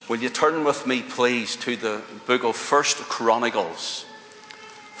Will you turn with me, please, to the book of 1 Chronicles.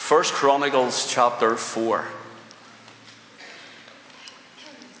 1 Chronicles chapter 4.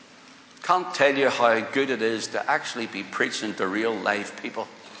 Can't tell you how good it is to actually be preaching to real live people.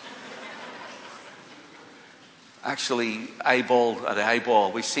 Actually, eyeball at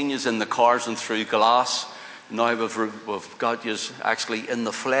eyeball. We've seen you in the cars and through glass. Now we've got you actually in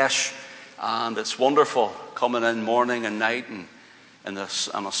the flesh. And it's wonderful coming in morning and night and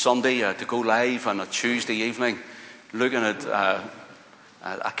on a Sunday to go live on a Tuesday evening, looking at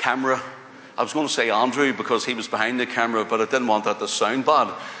a camera. I was going to say Andrew because he was behind the camera, but I didn't want that to sound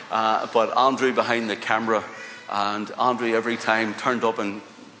bad. But Andrew behind the camera, and Andrew every time turned up, and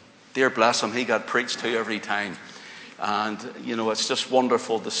dear bless him, he got preached to every time. And you know, it's just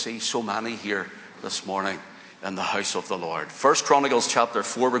wonderful to see so many here this morning in the house of the Lord. 1 Chronicles chapter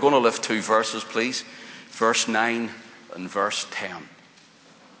 4, we're going to lift two verses, please. Verse 9 and verse 10.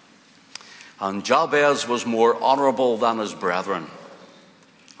 And Jabez was more honorable than his brethren.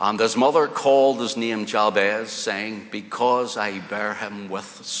 And his mother called his name Jabez, saying, because I bear him with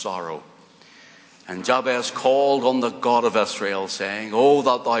sorrow. And Jabez called on the God of Israel, saying, oh,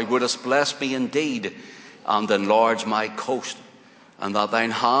 that thou wouldest bless me indeed, and enlarge my coast, and that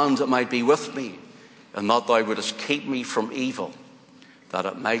thine hand might be with me, and that thou wouldest keep me from evil, that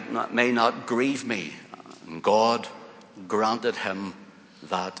it may not grieve me. And God granted him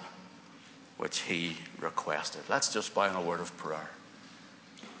that which he requested. Let's just bow in a word of prayer.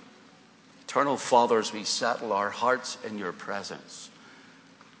 Eternal Father, as we settle our hearts in your presence,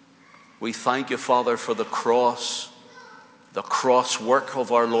 we thank you, Father, for the cross work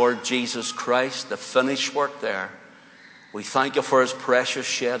of our Lord Jesus Christ, the finished work there. We thank you for his precious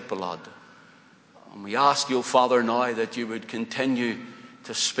shed blood. And we ask you, Father, now that you would continue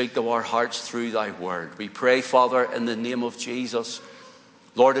to speak to our hearts through thy word. We pray, Father, in the name of Jesus,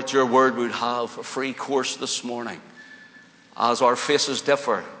 Lord, that your word would have a free course this morning. As our faces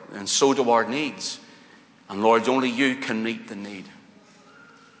differ, and so do our needs. And Lord, only you can meet the need.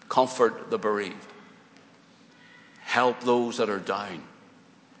 Comfort the bereaved. Help those that are down.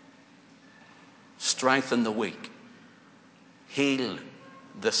 Strengthen the weak. Heal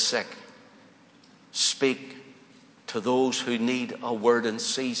the sick. Speak to those who need a word in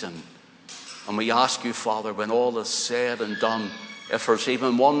season. And we ask you, Father, when all is said and done, if there's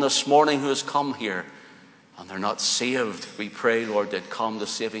even one this morning who has come here and they're not saved, we pray, Lord, they'd come to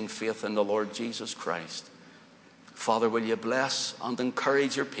saving faith in the Lord Jesus Christ. Father, will you bless and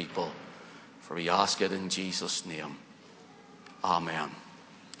encourage your people? For we ask it in Jesus' name. Amen.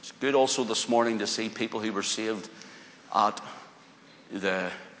 It's good also this morning to see people who were saved at the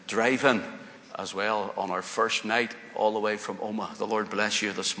drive-in as well on our first night all the way from Omagh. The Lord bless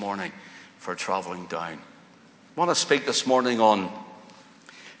you this morning for travelling down. I want to speak this morning on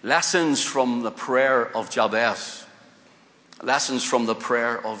lessons from the prayer of Jabez. Lessons from the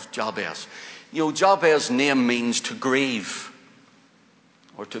prayer of Jabez. You know, Jabez's name means to grieve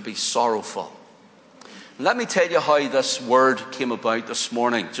or to be sorrowful. Let me tell you how this word came about this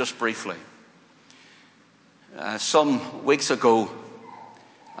morning, just briefly. Some weeks ago,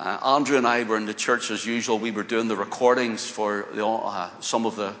 Andrew and I were in the church as usual. We were doing the recordings for some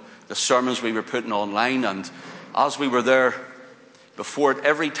of the sermons we were putting online. And as we were there before it,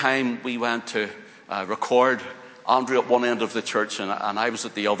 every time we went to record, Andrew at one end of the church and I was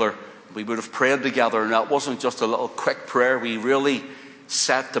at the other, we would have prayed together. And that wasn't just a little quick prayer. We really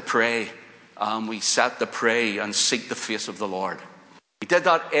sat to pray. We sat to pray and seek the face of the Lord. We did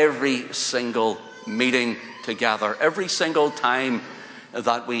that every single meeting together. Every single time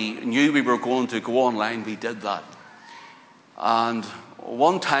that we knew we were going to go online, we did that. And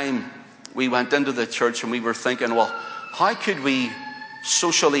one time we went into the church and we were thinking, well, how could we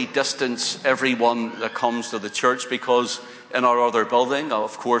socially distance everyone that comes to the church? Because in our other building,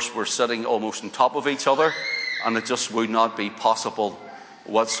 of course, we're sitting almost on top of each other, and it just would not be possible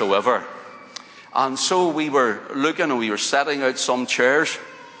whatsoever. And so we were looking and we were setting out some chairs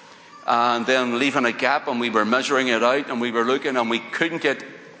and then leaving a gap, and we were measuring it out, and we were looking, and we couldn't get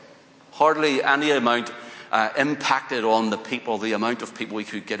hardly any amount impacted on the people, the amount of people we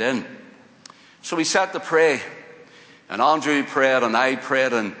could get in. So we sat to pray, and Andrew prayed and I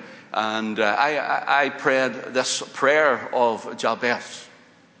prayed, and I prayed this prayer of Jabez.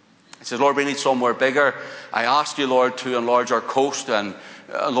 I said, Lord, we need somewhere bigger. I asked you, Lord, to enlarge our coast, and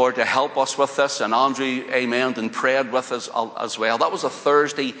Lord, to help us with this. And Andrew amened and prayed with us as well. That was a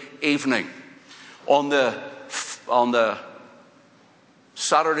Thursday evening. On the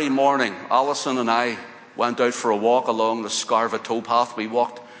Saturday morning, Alison and I went out for a walk along the Scarva towpath. We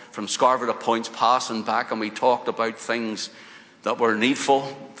walked from Scarva to Points Pass and back, and we talked about things that were needful,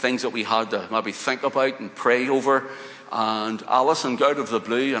 things that we had to maybe think about and pray over. And Alison, out of the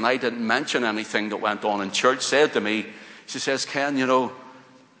blue, and I didn't mention anything that went on in church, said to me, she says, Ken,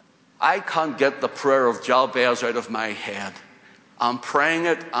 I can't get the prayer of Jabez out of my head. I'm praying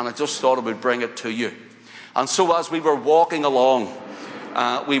it, and I just thought I would bring it to you. And so as we were walking along,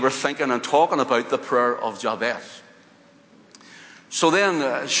 we were thinking and talking about the prayer of Jabez. So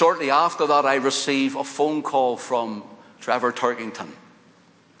then, shortly after that, I received a phone call from Trevor Turkington.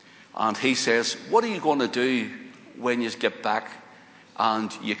 And he says, what are you going to do when you get back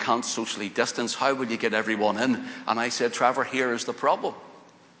and you can't socially distance? How will you get everyone in? And I said, Trevor, here is the problem.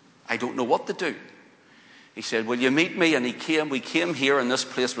 I don't know what to do. He said, will you meet me? And we came here, and this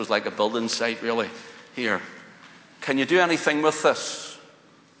place was like a building site, really, here. Can you do anything with this?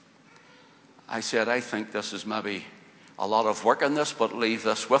 I said, I think this is maybe a lot of work in this, but leave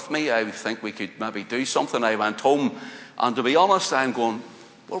this with me. I think we could maybe do something. I went home, and to be honest, I'm going,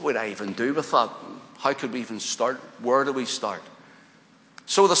 what would I even do with that? How could we even start? Where do we start?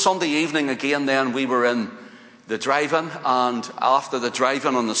 So the Sunday evening again, then we were in the drive-in, and after the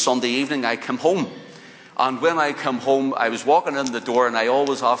drive-in on the Sunday evening, I came home. And when I come home, I was walking in the door, and I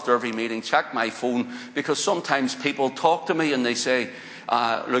always, after every meeting, check my phone, because sometimes people talk to me and they say,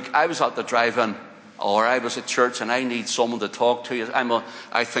 look, I was at the drive-in, or I was at church and I need someone to talk to.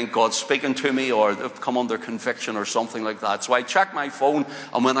 I think God's speaking to me, or they've come under conviction or something like that. So I checked my phone,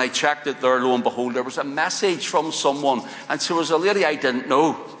 and when I checked it there, lo and behold, there was a message from someone. And so it was a lady I didn't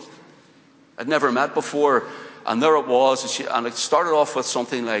know. I'd never met before. And there it was. And it started off with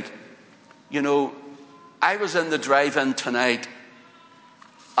something like, I was in the drive-in tonight,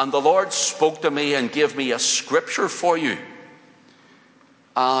 and the Lord spoke to me and gave me a scripture for you.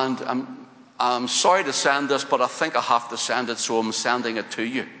 And I'm sorry to send this, but I think I have to send it, so I'm sending it to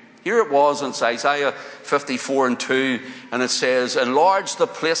you. Here it was, in Isaiah 54:2, and it says, enlarge the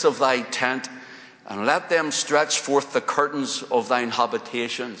place of thy tent, and let them stretch forth the curtains of thine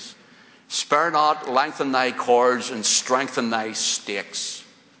habitations. Spare not, lengthen thy cords, and strengthen thy stakes.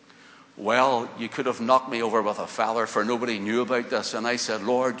 Well, you could have knocked me over with a feather, for nobody knew about this. And I said,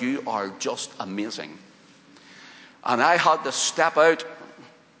 Lord, you are just amazing. And I had to step out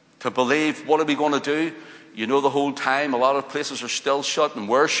to believe, what are we going to do? The whole time, a lot of places are still shut, and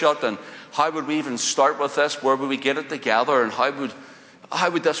we're shut. And how would we even start with this? Where would we get it together? And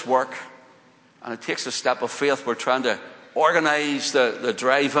how would this work? And it takes a step of faith. We're trying to organize the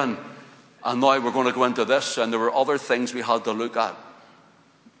drive-in. And now we're going to go into this. And there were other things we had to look at.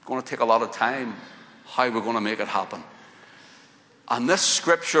 It's going to take a lot of time, how we're going to make it happen. And this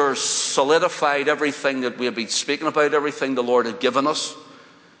scripture solidified everything that we had been speaking about, everything the Lord had given us.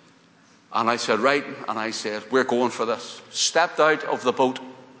 And I said, right. And I said, we're going for this. Stepped out of the boat.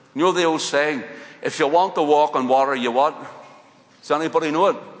 You know the old saying, if you want to walk on water, you what? Does anybody know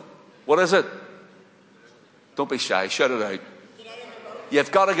it? What is it? Don't be shy. Shout it out.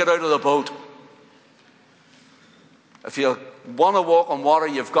 You've got to get out of the boat. If you want to walk on water,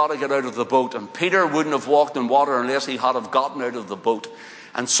 you've got to get out of the boat. And Peter wouldn't have walked on water unless he had have gotten out of the boat.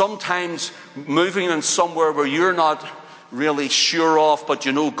 And sometimes moving in somewhere where you're not really sure of, but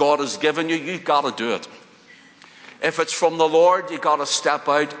God has given you, you've got to do it. If it's from the Lord, you've got to step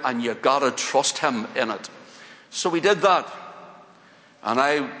out and you've got to trust him in it. So we did that. And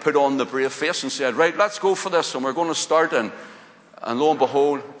I put on the brave face and said, right, let's go for this. And we're going to start. And lo and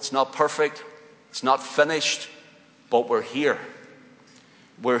behold, it's not perfect. It's not finished. But we're here.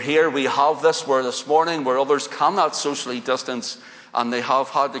 We're here. We have this. We're this morning where others cannot socially distance, and they have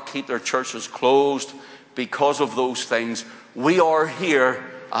had to keep their churches closed because of those things. We are here,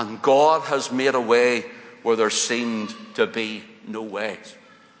 and God has made a way where there seemed to be no way.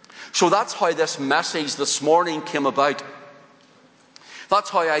 So that's how this message this morning came about. That's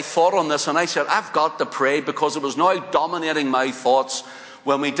how I thought on this, and I said, I've got to pray, because it was now dominating my thoughts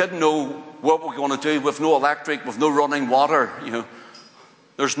when we didn't know what we're going to do with no electric, with no running water.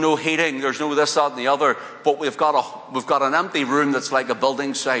 There's no heating, there's no this, that, and the other, but we've got an empty room that's like a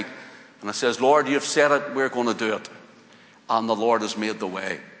building site. And I says, Lord, you've said it, we're going to do it. And the Lord has made the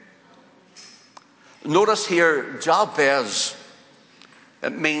way. Notice here, Jabez,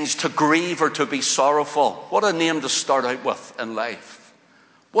 it means to grieve or to be sorrowful. What a name to start out with in life.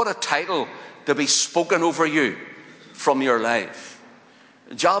 What a title to be spoken over you from your life.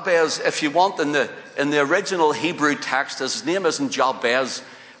 Jabez, if you want, in the original Hebrew text, his name isn't Jabez.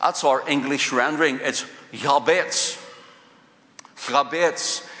 That's our English rendering. It's Jabez.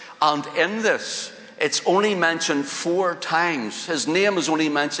 Jabez. And in this, it's only mentioned 4 times. His name is only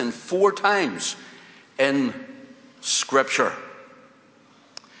mentioned 4 times in Scripture.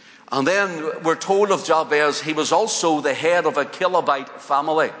 And then we're told of Jabez, he was also the head of a Calebite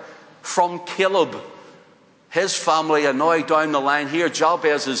family. From Caleb, his family, and now down the line here,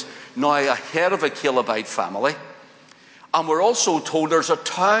 Jabez is now a head of a Calebite family. And we're also told there's a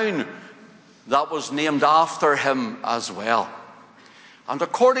town that was named after him as well. And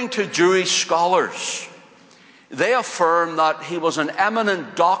according to Jewish scholars, they affirm that he was an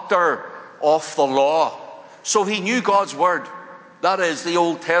eminent doctor of the law. So he knew God's word. That is, the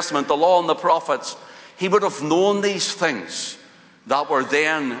Old Testament, the law and the prophets. He would have known these things that were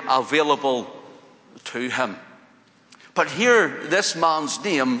then available to him. But here, this man's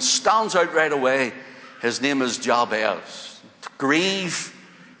name stands out right away. His name is Jabez. To grieve,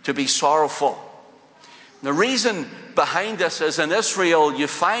 to be sorrowful. The reason behind this is in Israel, you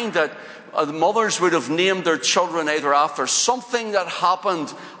find that the mothers would have named their children either after something that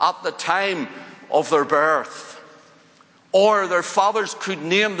happened at the time of their birth, or their fathers could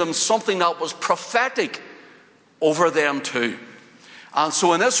name them something that was prophetic over them too. And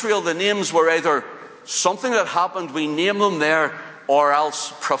so in Israel, the names were either something that happened, we name them there, or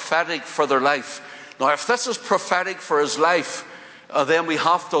else prophetic for their life. Now, if this is prophetic for his life, then we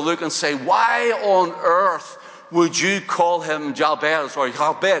have to look and say, why on earth would you call him Jabez or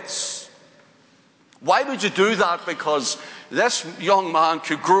Jabez? Why would you do that? Because this young man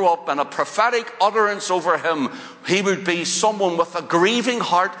could grow up and a prophetic utterance over him. He would be someone with a grieving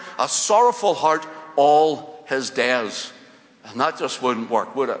heart, a sorrowful heart, all his days. And that just wouldn't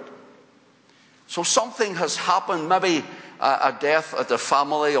work, would it? So something has happened, maybe a death at the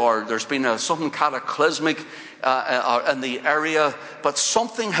family, or there's been something cataclysmic in the area, but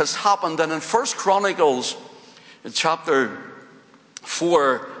something has happened. And in 1 Chronicles, in chapter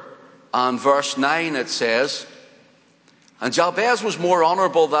 4 and verse 9, it says, "And Jabez was more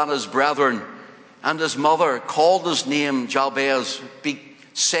honorable than his brethren, and his mother called his name Jabez,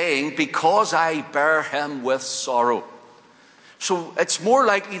 saying, because I bear him with sorrow." So it's more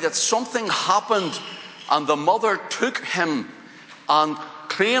likely that something happened and the mother took him and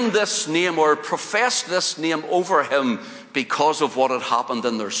claimed this name or professed this name over him because of what had happened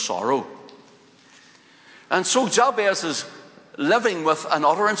in their sorrow. And so Jabez is living with an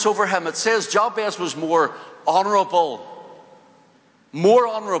utterance over him. It says Jabez was more honorable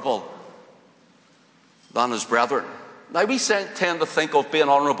than his brethren. Now, we tend to think of being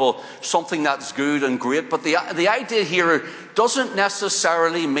honourable something that's good and great, but the idea here doesn't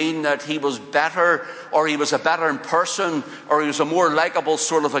necessarily mean that he was better, or he was a better person, or he was a more likeable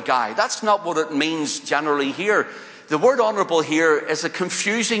sort of a guy. That's not what it means generally here. The word honourable here is a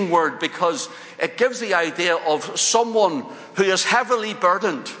confusing word because it gives the idea of someone who is heavily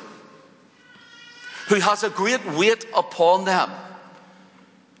burdened, who has a great weight upon them,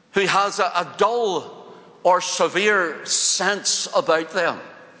 who has a dull or severe sense about them.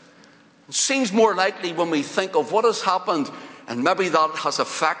 It seems more likely when we think of what has happened, and maybe that has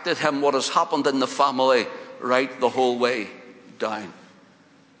affected him, what has happened in the family right the whole way down.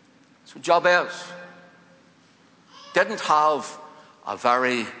 So Jabez didn't have a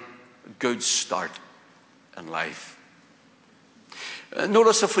very good start in life.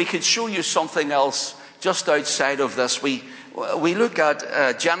 Notice, if we could show you something else just outside of this, we look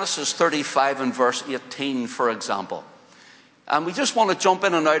at Genesis 35 and verse 18, for example. And we just want to jump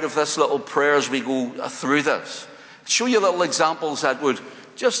in and out of this little prayer as we go through this. Show you little examples that would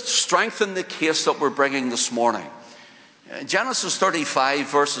just strengthen the case that we're bringing this morning. Genesis 35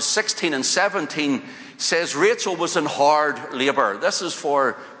 verses 16 and 17 says Rachel was in hard labour. This is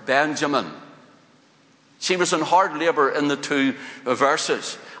for Benjamin. She was in hard labour in the two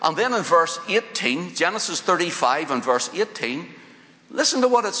verses. And then in verse 18, Genesis 35 and verse 18, listen to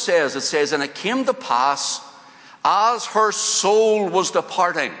what it says. It says, "And it came to pass, as her soul was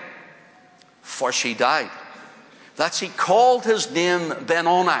departing, for she died, that she called his name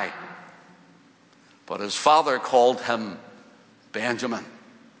Benoni, but his father called him Benjamin."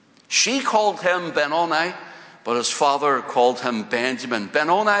 She called him Benoni, but his father called him Benjamin.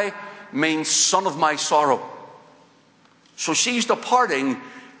 Benoni means son of my sorrow. So she's departing,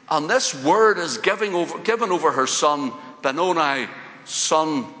 and this word is given over her son, Benoni,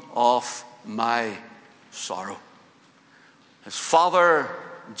 son of my sorrow. His father,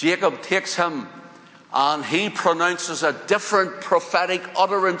 Jacob, takes him, and he pronounces a different prophetic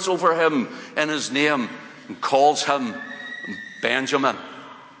utterance over him in his name and calls him Benjamin.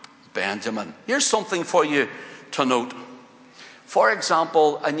 Benjamin. Here's something for you to note. For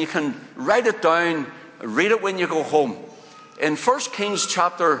example, and you can write it down, read it when you go home. In 1 Kings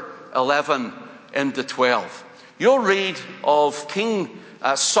chapter 11 into 12, you'll read of King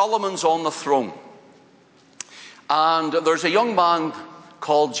Solomon's on the throne. And there's a young man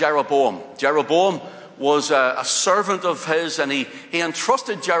called Jeroboam. Jeroboam was a servant of his, and he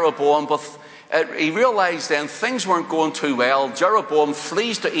entrusted Jeroboam, but he realized then things weren't going too well. Jeroboam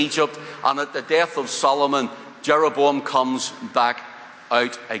flees to Egypt, and at the death of Solomon, Jeroboam comes back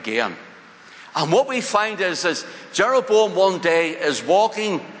out again. And what we find is Jeroboam one day is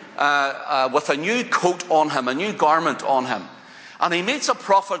walking with a new coat on him, a new garment on him. And he meets a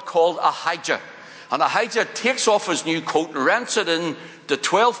prophet called Ahijah. And Ahijah takes off his new coat and rents it into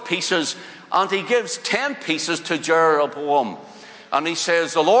 12 pieces, and he gives 10 pieces to Jeroboam. And he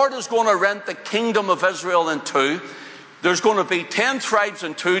says, the Lord is going to rent the kingdom of Israel in two. There's going to be 10 tribes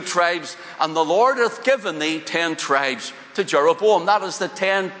and 2 tribes, and the Lord hath given thee 10 tribes to Jeroboam. That is the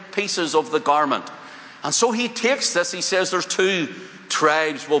 10 pieces of the garment. And so he takes this, he says there's 2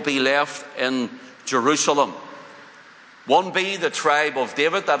 tribes will be left in Jerusalem. One be the tribe of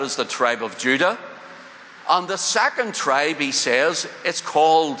David, that is the tribe of Judah. And the second tribe, he says, it's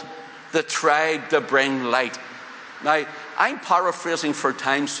called the tribe to bring light. Now, I'm paraphrasing for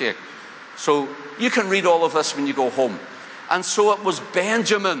time's sake, so you can read all of this when you go home. And so it was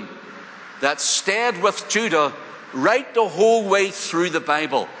Benjamin that stayed with Judah right the whole way through the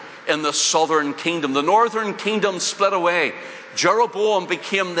Bible in the southern kingdom. The northern kingdom split away. Jeroboam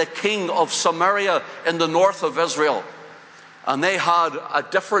became the king of Samaria in the north of Israel. And they had a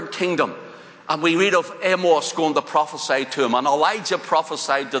different kingdom. And we read of Amos going to prophesy to him. And Elijah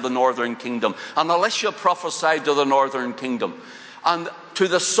prophesied to the northern kingdom. And Elisha prophesied to the northern kingdom. And to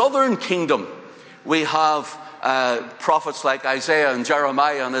the southern kingdom, we have prophets like Isaiah and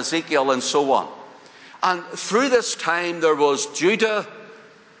Jeremiah and Ezekiel and so on. And through this time, there was Judah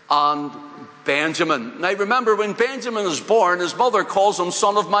and Benjamin. Now remember, when Benjamin is born, his mother calls him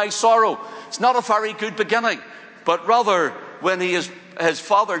son of my sorrow. It's not a very good beginning. But rather, when his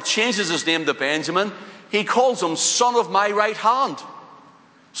father changes his name to Benjamin, he calls him son of my right hand.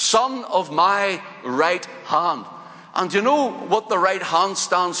 Son of my right hand. And you know what the right hand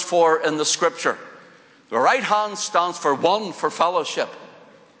stands for in the scripture? The right hand stands for 1, for fellowship,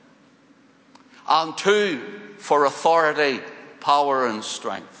 and 2, for authority, power, and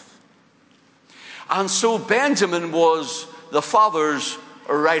strength. And so Benjamin was the father's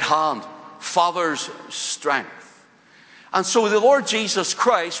right hand, father's strength. And so the Lord Jesus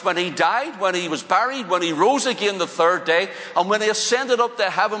Christ, when he died, when he was buried, when he rose again the third day, and when he ascended up to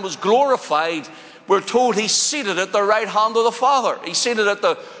heaven, was glorified, we're told he's seated at the right hand of the Father. He's seated at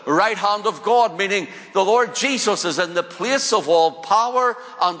the right hand of God, meaning the Lord Jesus is in the place of all power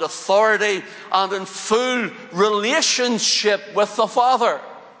and authority and in full relationship with the Father.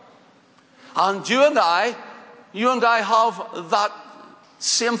 And you and I have that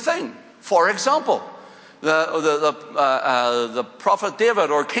same thing. For example, the prophet David,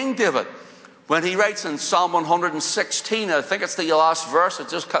 or King David, when he writes in Psalm 116, I think it's the last verse, I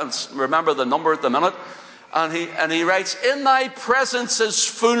just can't remember the number at the minute, and he writes, in thy presence is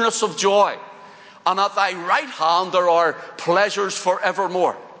fullness of joy, and at thy right hand there are pleasures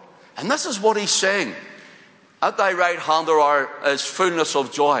forevermore. And this is what he's saying. At thy right hand there is fullness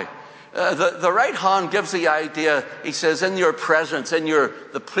of joy. The right hand gives the idea, he says, in your presence,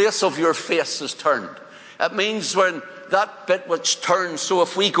 the place of your face is turned. It means when that bit which turns, so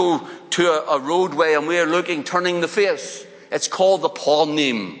if we go to a roadway and we are turning the face, it's called the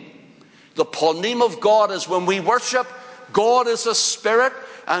panim. The panim of God is when we worship. God is a spirit,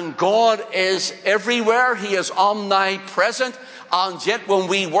 and God is everywhere. He is omnipresent, and yet when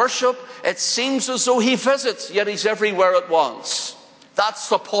we worship, it seems as though he visits, yet he's everywhere at once. That's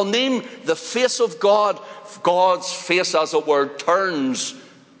the panim, the face of God. God's face, as it were, turns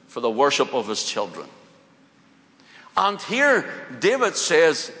for the worship of his children. And here David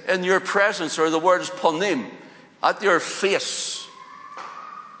says, in your presence, or the word is panim, at your face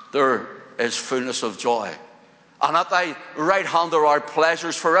there is fullness of joy. And at thy right hand there are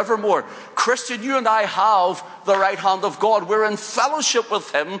pleasures forevermore. Christian, you and I have the right hand of God. We're in fellowship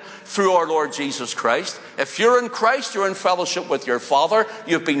with him through our Lord Jesus Christ. If you're in Christ, you're in fellowship with your Father.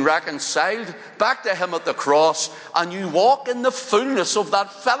 You've been reconciled back to him at the cross, and you walk in the fullness of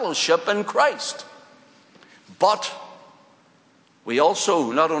that fellowship in Christ. But we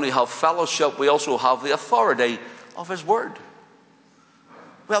also not only have fellowship, we also have the authority of his word.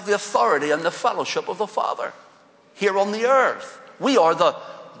 We have the authority and the fellowship of the Father here on the earth. We are the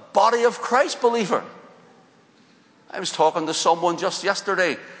body of Christ, believer. I was talking to someone just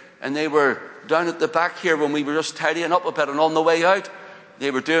yesterday, and they were down at the back here when we were just tidying up a bit, and on the way out,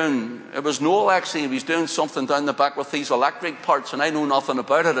 it was Noel actually, he was doing something down the back with these electric parts, and I know nothing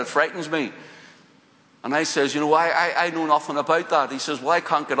about it. It frightens me. And I says, I know nothing about that. He says, well, I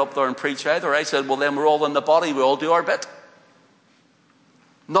can't get up there and preach either. I said, well, then we're all in the body. We all do our bit.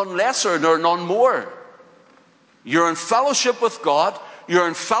 none lesser nor none more. You're in fellowship with God. You're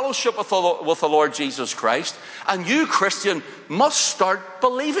in fellowship with the Lord Jesus Christ. And you, Christian, must start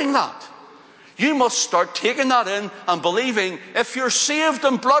believing that. You must start taking that in and believing. If you're saved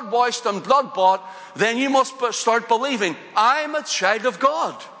and blood-washed and blood-bought, then you must start believing, I'm a child of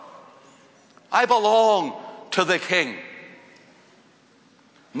God. I belong to the King.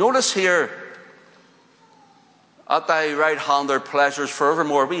 Notice here, at thy right hand are pleasures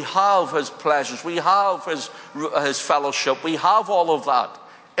forevermore. We have his pleasures. We have his fellowship. We have all of that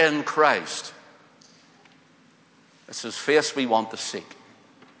in Christ. It's his face we want to seek.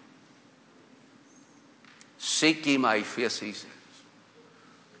 Seek ye my face, he says.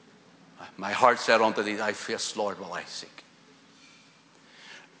 My heart said unto thee, thy face, Lord, will I seek.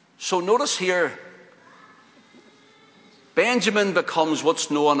 So notice here, Benjamin becomes what's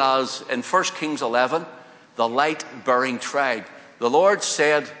known as, in 1 Kings 11, the light-bearing tribe. The Lord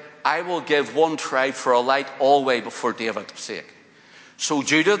said, I will give one tribe for a light always before David's sake. So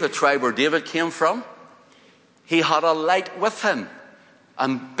Judah, the tribe where David came from, he had a light with him.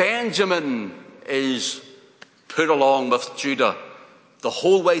 And Benjamin is put along with Judah the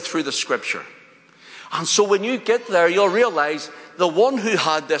whole way through the scripture. And so when you get there, you'll realize the one who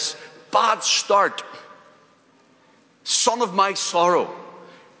had this bad start, son of my sorrow,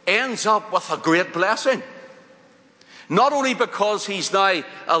 ends up with a great blessing. Not only because he's now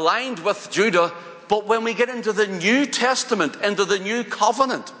aligned with Judah, but when we get into the New Testament, into the New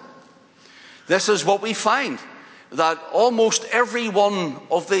Covenant, this is what we find, that almost every one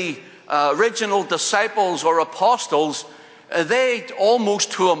of the original disciples or apostles, they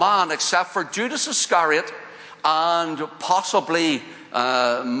almost to a man, except for Judas Iscariot and possibly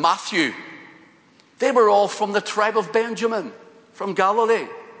Matthew, they were all from the tribe of Benjamin, from Galilee.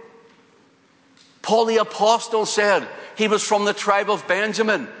 Paul the Apostle said he was from the tribe of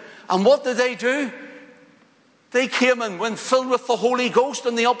Benjamin. And what did they do? They came in when filled with the Holy Ghost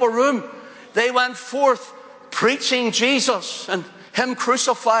in the upper room. They went forth preaching Jesus and him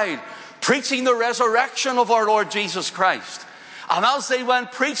crucified, preaching the resurrection of our Lord Jesus Christ. And as they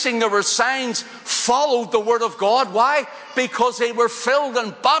went preaching, there were signs followed the word of God. Why? Because they were filled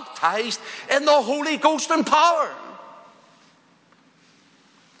and baptized in the Holy Ghost and power.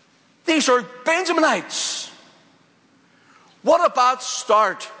 These are Benjaminites. What a bad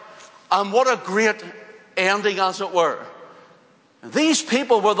start and what a great ending, as it were. These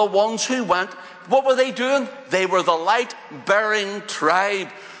people were the ones who went. What were they doing? They were the light-bearing tribe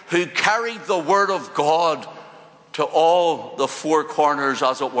who carried the word of God to all the four corners,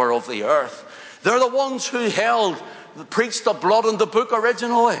 as it were, of the earth. They're the ones who preached the blood in the book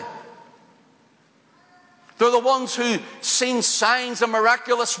originally. They're the ones who seen signs and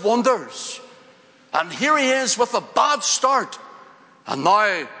miraculous wonders. And here he is with a bad start. And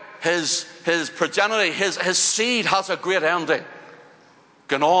now his progeny, his seed has a great ending.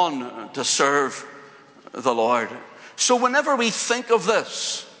 Gone on to serve the Lord. So whenever we think of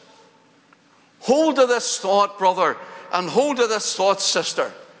this, hold to this thought, brother, and hold to this thought,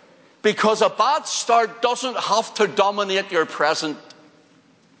 sister. Because a bad start doesn't have to dominate your present.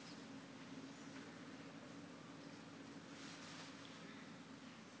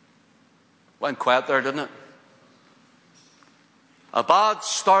 Went quiet there, didn't it? A bad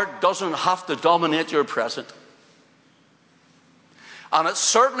start doesn't have to dominate your present. And it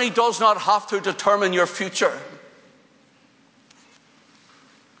certainly does not have to determine your future.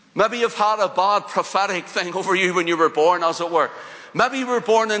 Maybe you've had a bad prophetic thing over you when you were born, as it were. Maybe you were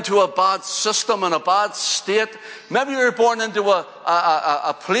born into a bad system and a bad state. Maybe you were born into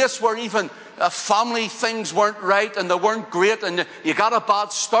a place where even family things weren't right and they weren't great and you got a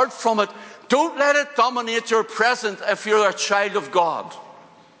bad start from it. Don't let it dominate your present if you're a child of God.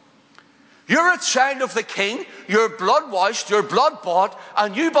 You're a child of the King. You're blood-washed, you're blood-bought,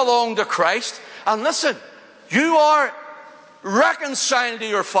 and you belong to Christ. And listen, you are reconciled to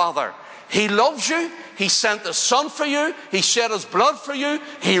your Father. He loves you. He sent the Son for you. He shed his blood for you.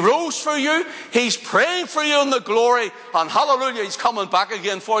 He rose for you. He's praying for you in the glory. And hallelujah, he's coming back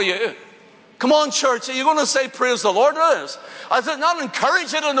again for you. Come on, church. Are you going to say praise the Lord to this? I did not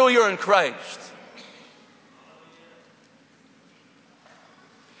encourage you to know you're in Christ.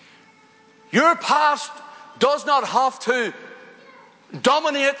 Your past does not have to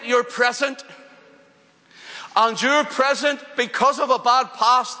dominate your present. And your present, because of a bad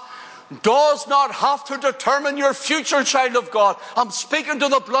past, does not have to determine your future, child of God. I'm speaking to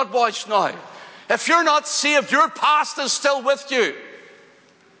the blood-washed now. If you're not saved, your past is still with you.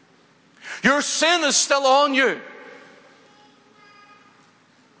 Your sin is still on you.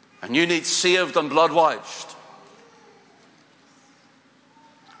 And you need saved and blood-washed.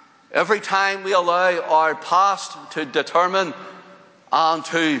 Every time we allow our past to determine and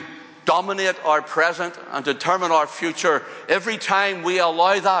to dominate our present and determine our future, every time we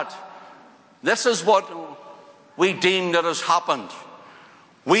allow that, this is what we deem that has happened.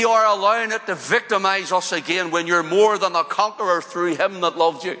 We are allowing it to victimize us again when you're more than a conqueror through him that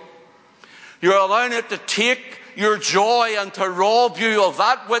loved you. You're allowing it to take your joy and to rob you of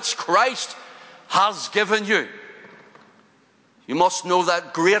that which Christ has given you. You must know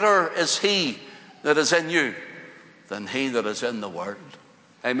that greater is he that is in you than he that is in the world.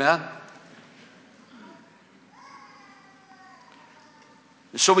 Amen?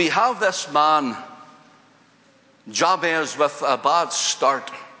 So we have this man, Jabez, with a bad start.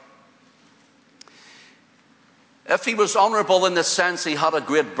 If he was honourable in the sense he had a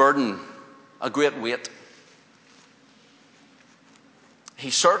great burden, a great weight, he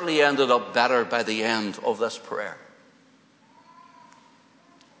certainly ended up better by the end of this prayer.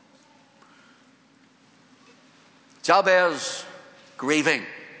 Jabez, grieving,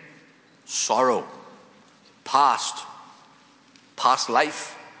 sorrow, past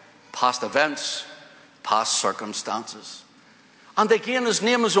life, past events, past circumstances. And again, his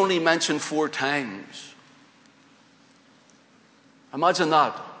name is only mentioned 4 times. Imagine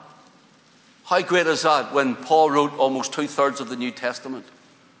that. How great is that when Paul wrote almost 2/3 of the New Testament?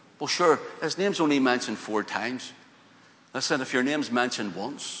 Well, sure, his name's only mentioned 4 times. Listen, if your name's mentioned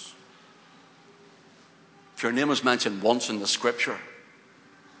once, if your name is mentioned once in the Scripture,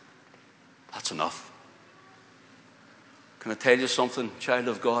 that's enough. Can I tell you something, child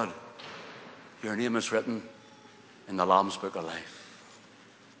of God? Your name is written in the Lamb's Book of Life.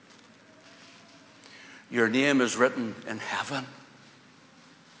 Your name is written in heaven.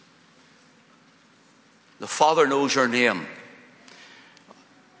 The Father knows your name.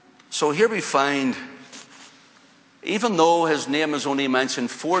 So here we find, even though his name is only mentioned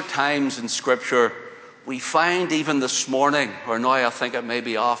 4 times in Scripture, we find even this morning, or now I think it may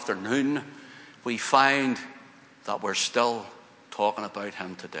be afternoon, we find that we're still talking about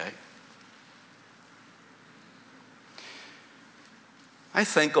him today. I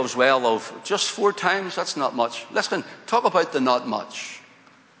think as well of just 4 times, that's not much. Listen, talk about the not much.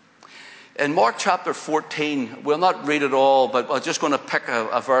 In Mark chapter 14, we'll not read it all, but I'm just going to pick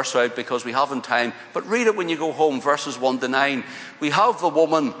a verse out because we haven't time. But read it when you go home, verses 1 to 9. We have the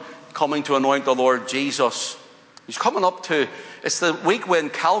woman coming to anoint the Lord Jesus. He's coming up to, it's the week when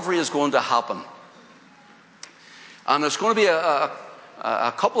Calvary is going to happen. And it's going to be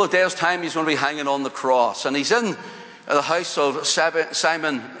a couple of days' time he's going to be hanging on the cross. And he's in the house of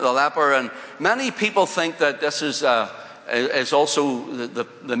Simon the leper. And many people think that this is also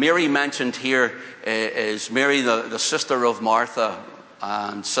the Mary mentioned here is Mary, the sister of Martha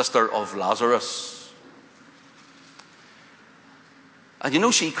and sister of Lazarus. And you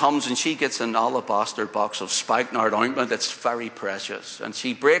know, she comes and she gets an alabaster box of spikenard ointment. It's very precious. And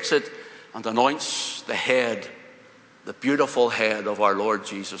she breaks it and anoints the head, the beautiful head of our Lord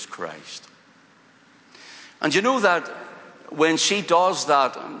Jesus Christ. And you know that when she does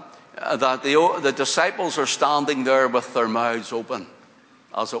that, that the disciples are standing there with their mouths open,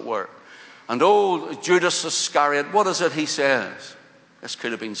 as it were. And Judas Iscariot, what is it he says? This could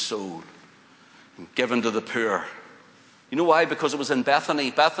have been sold and given to the poor. You know why? Because it was in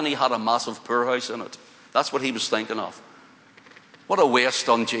Bethany. Bethany had a massive poorhouse in it. That's what he was thinking of. What a waste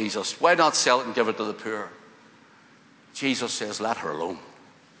on Jesus. Why not sell it and give it to the poor? Jesus says, let her alone.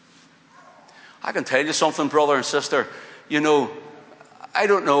 I can tell you something, brother and sister. You know, I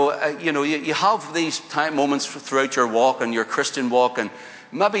don't know, you have these moments throughout your walk and your Christian walk, and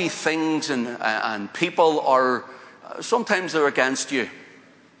maybe things and people are, sometimes they're against you.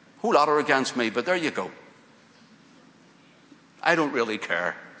 A whole lot are against me, but there you go. I don't really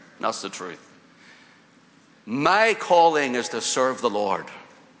care. That's the truth. My calling is to serve the Lord.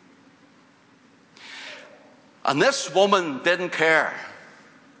 And this woman didn't care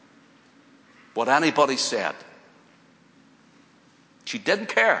what anybody said. She didn't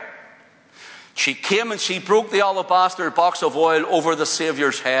care. She came and she broke the alabaster box of oil over the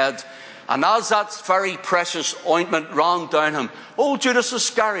Saviour's head. And as that very precious ointment ran down him, Judas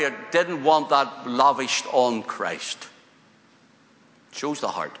Iscariot didn't want that lavished on Christ. Shows the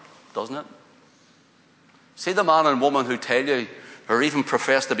heart, doesn't it? See the man and woman who tell you, or even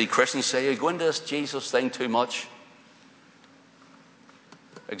profess to be Christians, say, you go into this Jesus thing too much.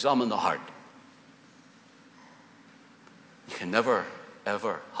 Examine the heart. You can never,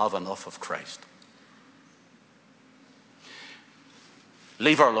 ever have enough of Christ.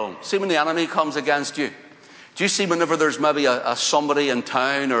 Leave her alone. See when the enemy comes against you. Do you see whenever there's maybe a somebody in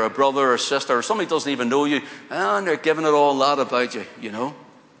town or a brother or sister or somebody doesn't even know you, and they're giving it all that about you, you know?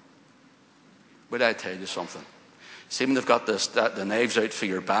 Would I tell you something? See, when they've got the knives out for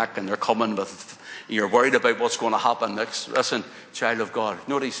your back and they're coming with, you're worried about what's going to happen next. Listen, child of God, you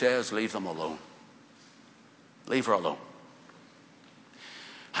know what he says? Leave them alone. Leave her alone.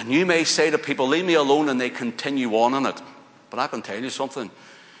 And you may say to people, leave me alone, and they continue on in it. But I can tell you something.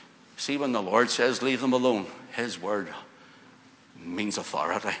 See, when the Lord says leave them alone, his word means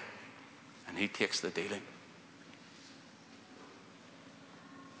authority. And he takes the dealing.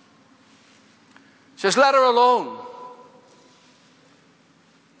 He says, let her alone.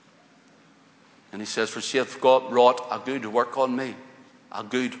 And he says, for she hath wrought a good work on me. A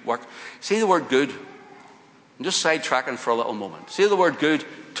good work. See the word good? I'm just sidetracking for a little moment. See the word good?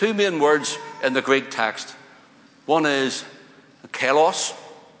 Two main words in the Greek text. One is kalos,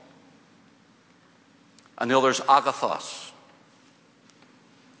 and the other is agathos.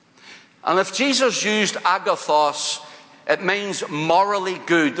 And if Jesus used agathos, it means morally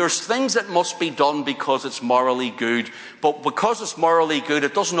good. There's things that must be done because it's morally good. But because it's morally good,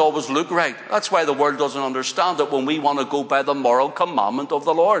 it doesn't always look right. That's why the world doesn't understand it when we want to go by the moral commandment of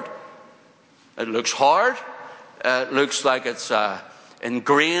the Lord. It looks hard. It looks like it's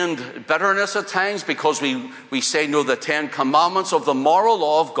ingrained bitterness at times because we say, no, the 10 commandments of the moral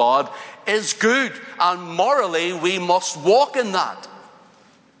law of God is good. And morally, we must walk in that.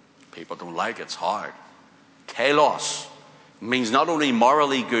 People don't like it. It's hard. Kalos means not only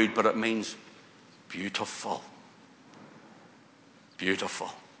morally good, but it means beautiful. Beautiful.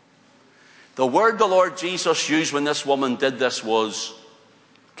 The word the Lord Jesus used when this woman did this was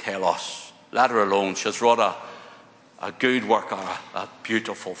kalos. Let her alone. She's wrought a good work, a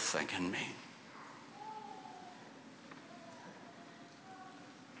beautiful thing in me.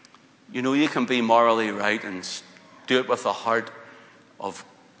 You know, you can be morally right and do it with a heart of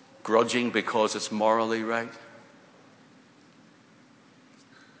grudging because it's morally right.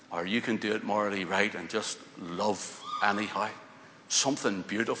 Or you can do it morally right and just love anyhow. Something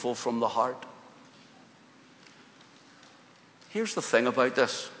beautiful from the heart. Here's the thing about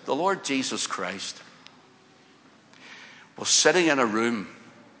this. The Lord Jesus Christ was sitting in a room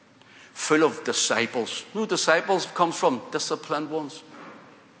full of disciples. No, disciples comes from disciplined ones.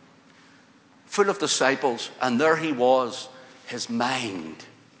 Full of disciples. And there he was. His mind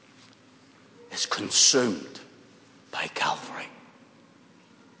is consumed by Calvary.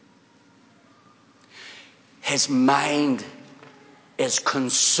 His mind is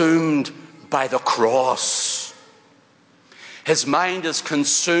consumed by the cross. His mind is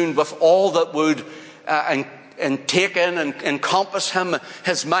consumed with all that would and take in and encompass him.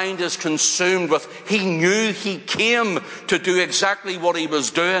 His mind is consumed with, he knew he came to do exactly what he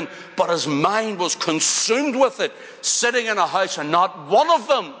was doing, but his mind was consumed with it, sitting in a house, and not one of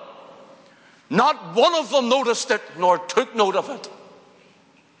them noticed it nor took note of it.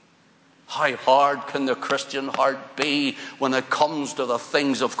 How hard can the Christian heart be when it comes to the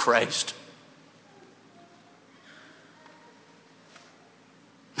things of Christ?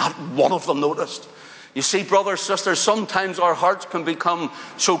 Not one of them noticed. You see, brothers, sisters, sometimes our hearts can become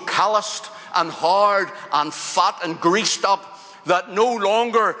so calloused and hard and fat and greased up that no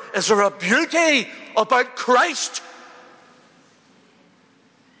longer is there a beauty about Christ.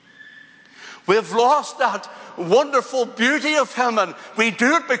 We've lost that wonderful beauty of him, and we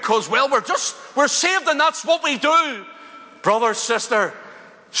do it because, well, we're saved and that's what we do. Brother, sister,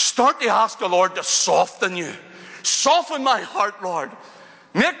 start to ask the Lord to soften you. Soften my heart, Lord.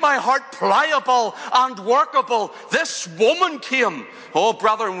 Make my heart pliable and workable. This woman came. Oh,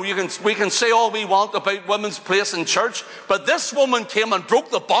 brother, we can say all we want about women's place in church, but this woman came and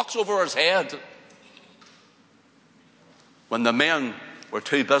broke the box over his head. When the men were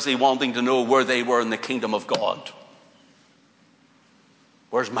too busy wanting to know where they were in the kingdom of God.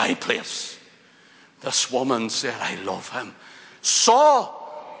 Where's my place? This woman said, I love him. Saw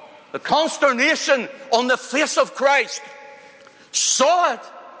the consternation on the face of Christ. Saw it.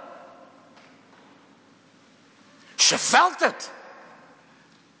 She felt it.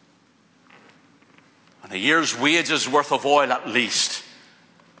 And a year's wages worth of oil at least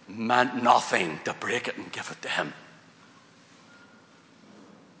meant nothing to break it and give it to him.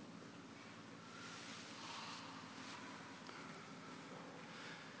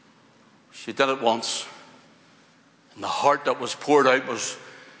 She did it once. And the heart that was poured out was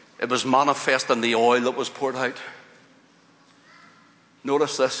manifest in the oil that was poured out.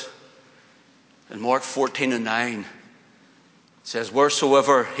 Notice this. In Mark 14:9, it says,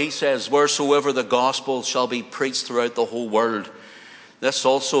 wheresoever the gospel shall be preached throughout the whole world, this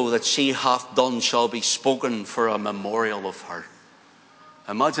also that she hath done shall be spoken for a memorial of her.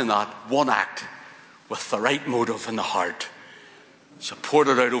 Imagine that, one act with the right motive in the heart. She poured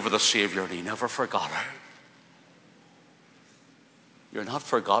it out over the Savior, and he never forgot her. You're not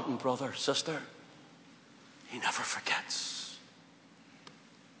forgotten, brother, sister. He never forgets.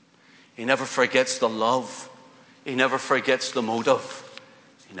 He never forgets the love. He never forgets the motive.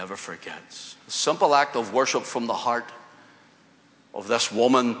 He never forgets. The simple act of worship from the heart of this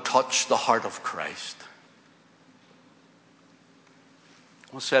woman touched the heart of Christ.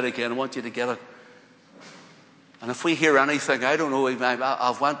 I'll say it again. I want you to get it. And if we hear anything, I don't know,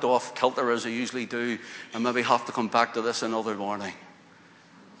 I've went off kilter as I usually do, and maybe have to come back to this another morning.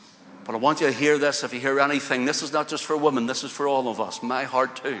 But I want you to hear this. If you hear anything, this is not just for women, this is for all of us. My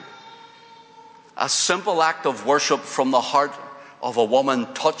heart too. A simple act of worship from the heart of a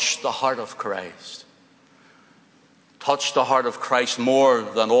woman touched the heart of Christ. Touched the heart of Christ more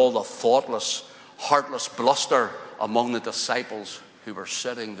than all the thoughtless, heartless bluster among the disciples who were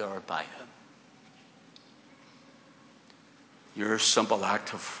sitting there by him. Your simple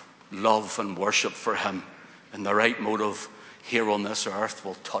act of love and worship for him in the right motive here on this earth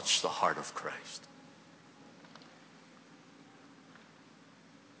will touch the heart of Christ.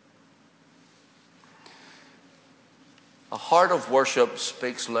 A heart of worship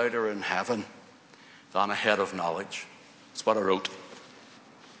speaks louder in heaven than a head of knowledge. That's what I wrote.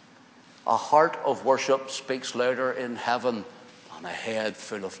 A heart of worship speaks louder in heaven than a head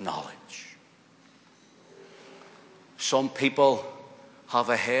full of knowledge. Some people have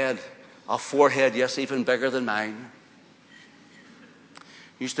a head, a forehead, yes, even bigger than mine.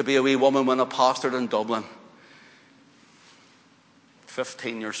 Used to be a wee woman when I pastored in Dublin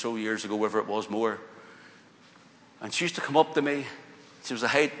 15 or so years ago, whatever it was, more. And she used to come up to me. She was a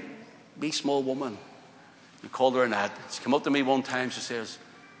height, wee small woman. We called her Annette. She came up to me one time. She says,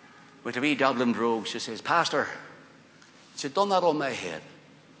 with a wee Dublin brogue, she says, "Pastor," she'd done that on my head.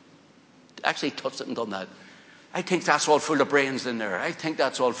 Actually touched it and done that. "I think that's all full of brains in there. I think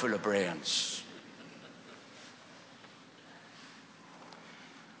that's all full of brains."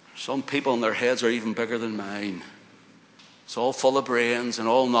 Some people in their heads are even bigger than mine. It's all full of brains and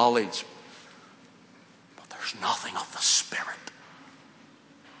all knowledge. But there's nothing of the Spirit.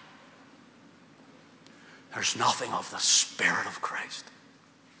 There's nothing of the Spirit of Christ.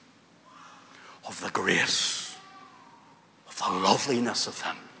 Of the grace. Of the loveliness of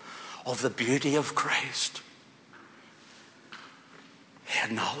him. Of the beauty of Christ.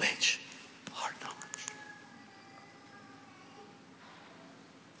 Head knowledge. Heart knowledge.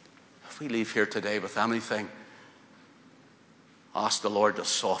 If we leave here today with anything, ask the Lord to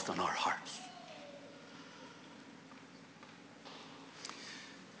soften our hearts.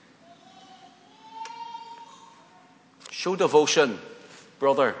 Show devotion,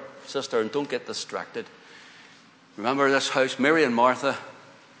 brother, sister, and don't get distracted. Remember this house, Mary and Martha.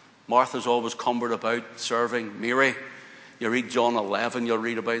 Martha's always cumbered about serving. Mary, you read John 11, you'll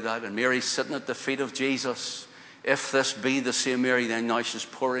read about that. And Mary's sitting at the feet of Jesus. If this be the same Mary, then now she's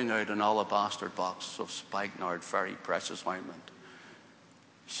pouring out an alabaster box of spikenard, very precious ointment.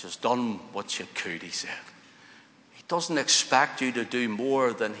 She's done what she could, he said. He doesn't expect you to do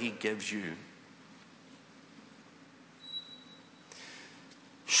more than he gives you.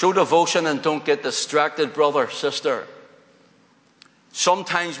 Show devotion and don't get distracted, brother, sister.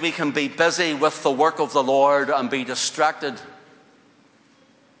 Sometimes we can be busy with the work of the Lord and be distracted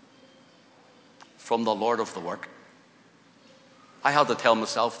from the Lord of the work. I had to tell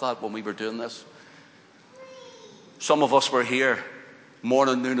myself that when we were doing this. Some of us were here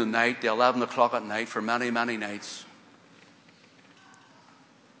morning, noon and night, till 11 o'clock at night for many, many nights.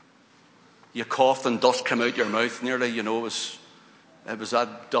 You coughed and dust came out your mouth nearly, it was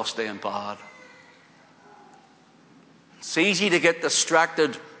that dusty and bad. It's easy to get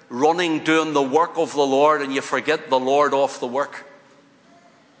distracted running, doing the work of the Lord, and you forget the Lord off the work.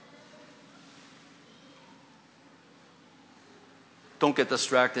 Don't get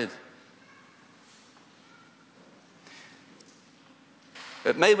distracted.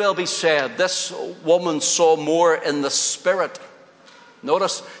 It may well be said, this woman saw more in the Spirit.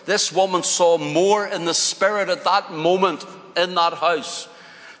 Notice, this woman saw more in the Spirit at that moment in that house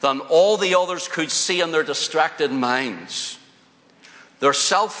than all the others could see in their distracted minds. Their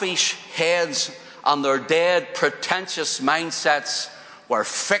selfish heads and their dead, pretentious mindsets were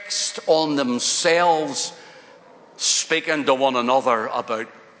fixed on themselves, speaking to one another about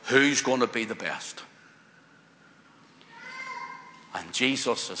who's going to be the best. And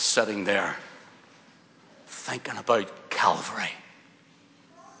Jesus is sitting there thinking about Calvary.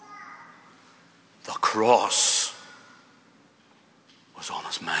 The cross was on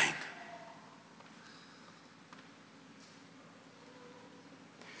his mind.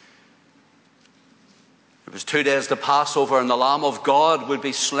 It was 2 days to Passover, and the Lamb of God would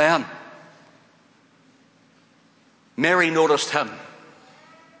be slain. Mary noticed him.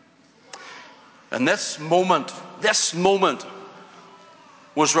 And this moment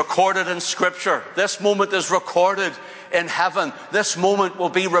was recorded in Scripture. This moment is recorded in heaven. This moment will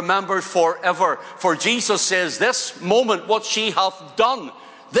be remembered forever. For Jesus says, this moment, what she hath done,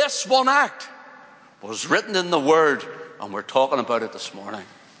 this one act, was written in the Word, and we're talking about it this morning.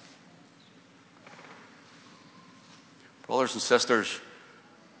 Brothers and sisters,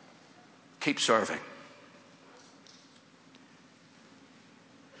 keep serving.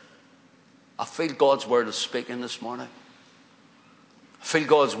 I feel God's Word is speaking this morning. I feel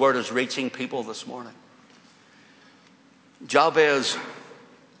God's Word is reaching people this morning. Jabez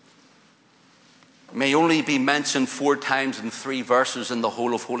may only be mentioned 4 times in 3 verses in the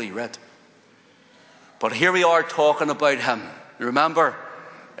whole of Holy Writ. But here we are talking about him. Remember,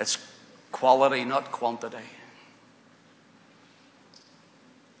 it's quality, not quantity.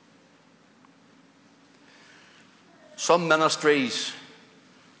 Some ministries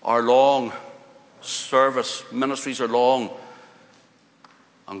are long. Service ministries are long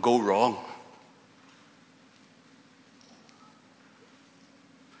and go wrong.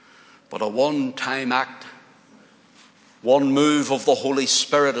 But a one-time act, one move of the Holy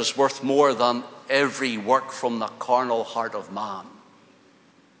Spirit is worth more than every work from the carnal heart of man.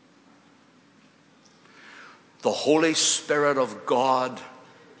 The Holy Spirit of God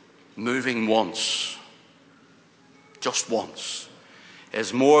moving once, just once,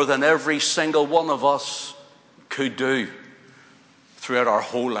 is more than every single one of us could do. Throughout our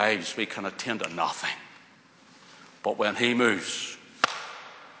whole lives, we can attain to nothing. But when he moves,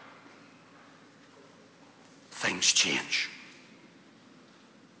 things change.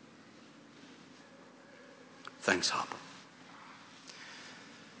 Things happen.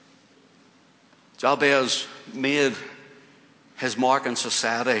 Jabez made his mark in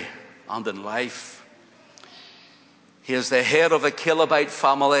society and in life. He is the head of a Calebite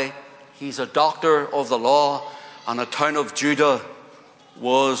family. He's a doctor of the law, and a town of Judah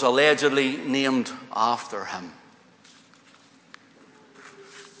was allegedly named after him.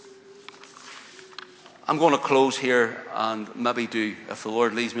 I'm going to close here and maybe do, if the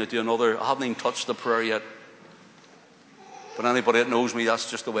Lord leads me to do another. I haven't even touched the prayer yet. But anybody that knows me, that's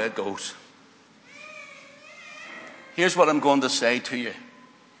just the way it goes. Here's what I'm going to say to you.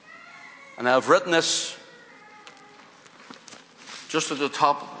 And I've written this just at the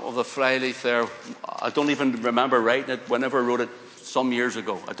top of the flyleaf there. I don't even remember writing it whenever I wrote it some years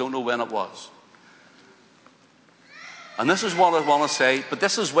ago. I don't know when it was. And this is what I want to say, but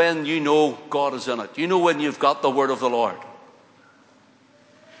this is when you know God is in it. You know when you've got the word of the Lord.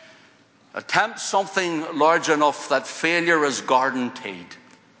 Attempt something large enough that failure is guaranteed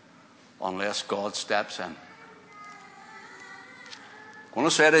unless God steps in. I'm going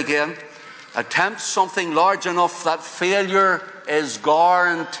to say it again. Attempt something large enough that failure is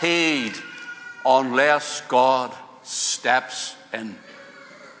guaranteed unless God steps in.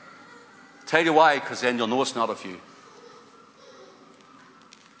 I'll tell you why, because then you'll know it's not of you.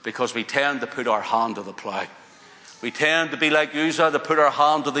 Because we tend to put our hand to the plough. We tend to be like Uzzah, to put our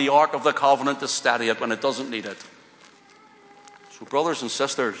hand to the Ark of the Covenant to steady it when it doesn't need it. So brothers and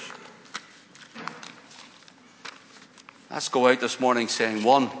sisters, let's go out this morning saying,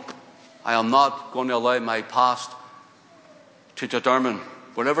 1, I am not going to allow my past to determine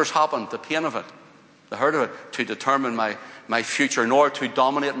whatever's happened, the pain of it, the hurt of it, to determine my future, nor to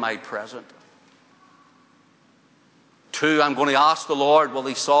dominate my present. 2, I'm going to ask the Lord, will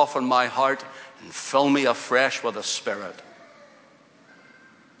he soften my heart and fill me afresh with the Spirit.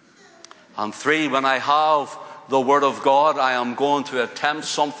 And 3, when I have the Word of God, I am going to attempt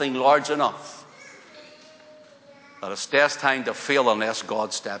something large enough that it's destined to fail unless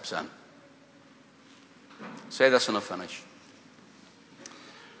God steps in. Say this and I'll finish.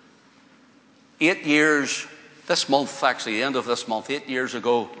 8 years, this month actually, the end of this month, 8 years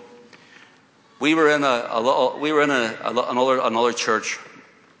ago, we were in another church.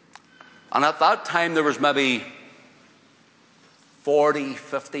 And at that time, there was maybe 40,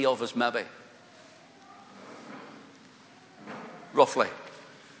 50 of us, maybe. Roughly.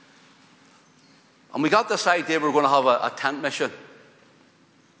 And we got this idea we were going to have a tent mission.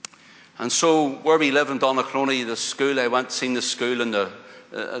 And so, where we live in Donaghcloney, the school, I went to see the school and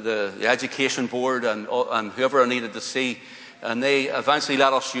the education board and whoever I needed to see. And they eventually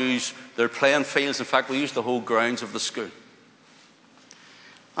let us use their playing fields. In fact, we used the whole grounds of the school.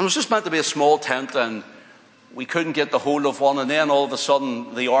 And it was just meant to be a small tent, and we couldn't get the hold of one. And then all of a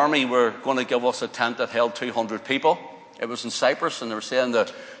sudden, the army were going to give us a tent that held 200 people It was in Cyprus, and they were saying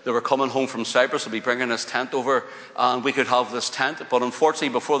that they were coming home from Cyprus to be bringing this tent over, and we could have this tent. But unfortunately,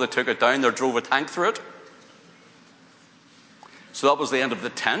 before they took it down, they drove a tank through it. So that was the end of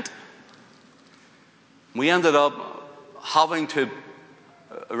the tent. We ended up having to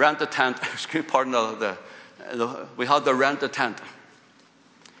rent a tent. Pardon we had to rent a tent.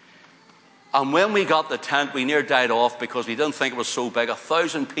 And when we got the tent, we near died off because we didn't think it was so big.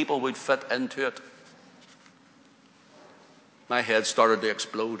 1,000 people would fit into it. My head started to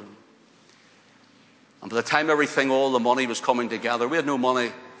explode. And by the time all the money was coming together, we had no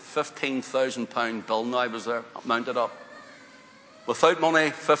money. £15,000 bill now was there, mounted up. Without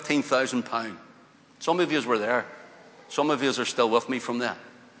money, £15,000. Some of you were there. Some of you are still with me from then.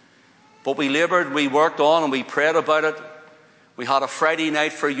 But we laboured, we worked on, and we prayed about it. We had a Friday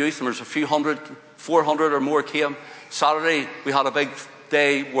night for youth, and there was a few hundred, 400 or more came. Saturday, we had a big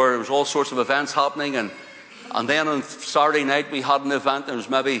day where there was all sorts of events happening, and then on Saturday night we had an event, and there was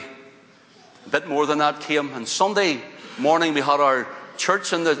maybe a bit more than that came. And Sunday morning we had our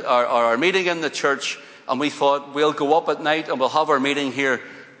church our meeting in the church, and we thought we'll go up at night and we'll have our meeting here.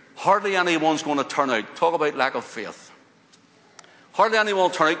 Hardly anyone's going to turn out. Talk about lack of faith. Hardly anyone will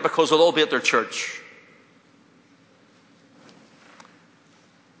turn out because they'll all be at their church.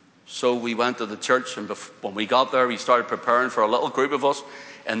 So we went to the church, and when we got there, we started preparing for a little group of us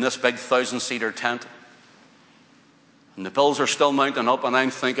in this big 1,000-seater tent. And the bills are still mounting up, and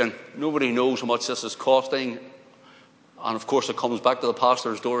I'm thinking, nobody knows how much this is costing. And of course, it comes back to the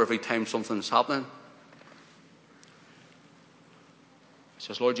pastor's door every time something's happening. He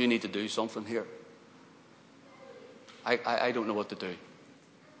says, Lord, you need to do something here. I don't know what to do.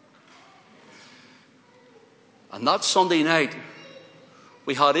 And that Sunday night,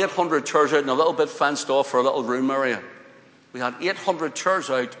 we had 800 chairs out and a little bit fenced off for a little room area. We had 800 chairs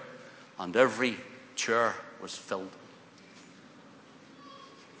out, and every chair was filled.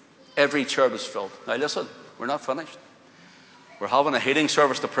 Every chair was filled. Now listen, we're not finished. We're having a healing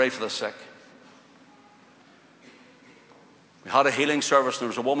service to pray for the sick. We had a healing service, and there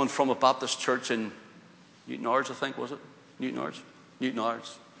was a woman from a Baptist church in Newton Ards, I think, was it? Newton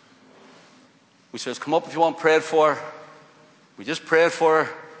Ards. We says, come up if you want prayed for. We just prayed for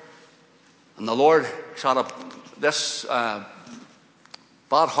her. And the Lord had this bad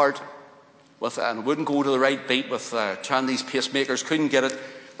heart, and wouldn't go to the right beat with trying these pacemakers, couldn't get it.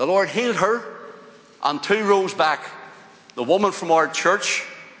 The Lord healed her, and 2 rows back, the woman from our church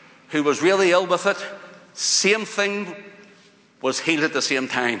who was really ill with it, same thing, was healed at the same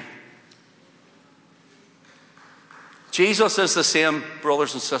time. Jesus is the same,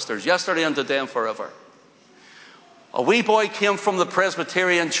 brothers and sisters, yesterday and today and forever. A wee boy came from the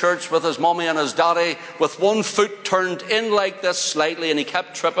Presbyterian church with his mummy and his daddy with one foot turned in like this slightly, and he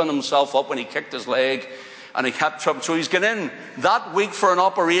kept tripping himself up when he kicked his leg, and he kept tripping. So he's gone in that week for an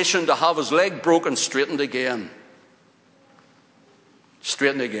operation to have his leg broken, straightened again.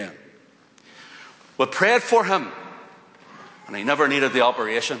 We prayed for him, and he never needed the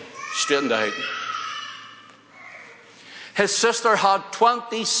operation. Straightened out. His sister had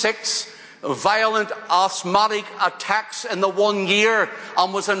 26 violent asthmatic attacks in the 1 year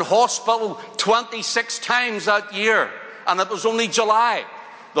and was in hospital 26 times that year, and it was only July.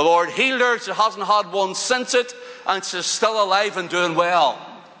 The Lord healed her. She hasn't had one since it, and she's still alive and doing well.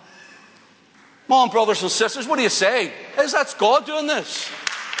 Come on, brothers and sisters, what do you say? Is that God doing this?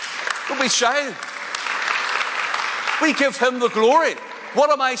 Don't be shy. We give him the glory.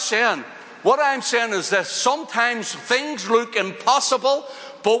 What am I saying? What I'm saying is this: sometimes things look impossible,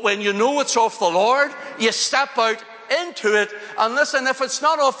 but when you know it's of the Lord, you step out into it. And listen, if it's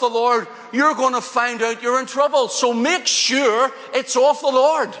not of the Lord, you're going to find out you're in trouble. So make sure it's of the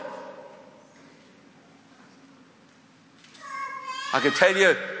Lord. I could tell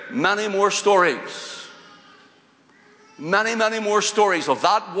you many more stories. Many more stories of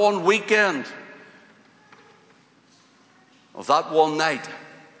that one weekend, of that one night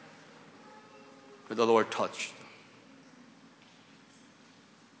where the Lord touched.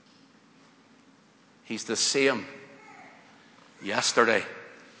 He's the same yesterday.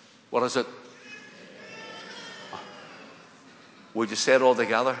 What is it? Would you say it all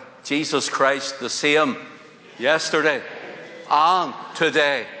together? Jesus Christ, the same yesterday and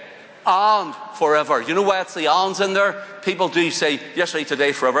today and forever. You know why it's the ands in there? People do say yesterday,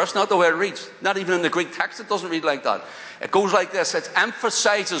 today, forever. That's not the way it reads. Not even in the Greek text, it doesn't read like that. It goes like this. It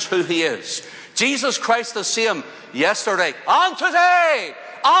emphasizes who he is. Jesus Christ the same yesterday and today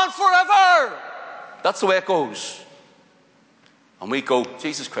and forever. That's the way it goes. And we go,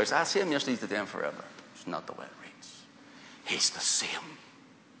 Jesus Christ, I see him yesterday, today, and forever. It's not the way it reads. He's the same.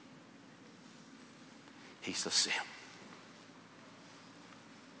 He's the same.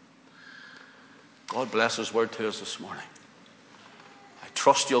 God bless his word to us this morning. I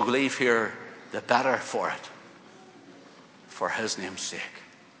trust you'll leave here the better for it, for his name's sake.